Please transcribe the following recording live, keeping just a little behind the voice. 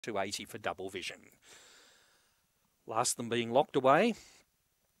280 for Double Vision. Last of them being locked away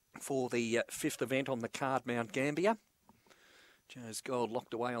for the fifth event on the card, Mt-Gambier. Joe's Gold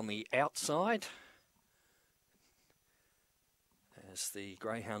locked away on the outside as the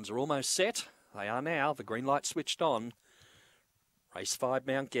greyhounds are almost set. They are now. The green light switched on. Race 5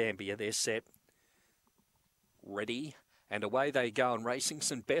 Mt-Gambier. They're set. Ready. And away they go, and Racing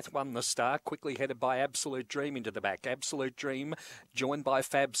St. Beth won the start, quickly headed by Absolute Dream into the back. Absolute Dream joined by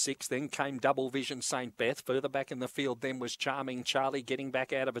Fab 6, then came Double Vision St. Beth. Further back in the field then was Charming Charlie, getting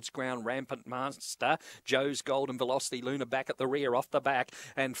back out of its ground, Rampant Master. Joe's Golden Velocity Luna back at the rear, off the back,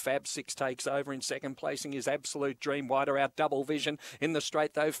 and Fab 6 takes over in second placing is Absolute Dream. Wider out Double Vision in the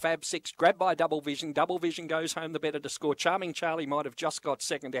straight though. Fab 6 grabbed by Double Vision. Double Vision goes home the better to score. Charming Charlie might have just got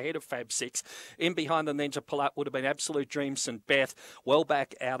second ahead of Fab 6. In behind them then to pull up would have been Absolute Dream St. Beth. Well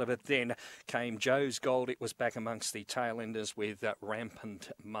back out of it then came Joe's Gold. It was back amongst the tail enders with Rampant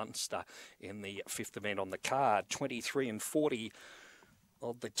Munster in the fifth event on the card. 23 and 40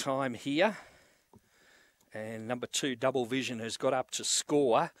 of the time here. And number 2, Double Vision, has got up to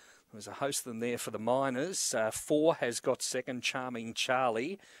score. There's a host of them there for the Miners. 4 has got second, Charming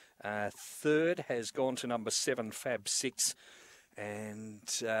Charlie. Third has gone to number 7, Fab 6. And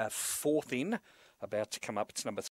fourth in, about to come up, it's number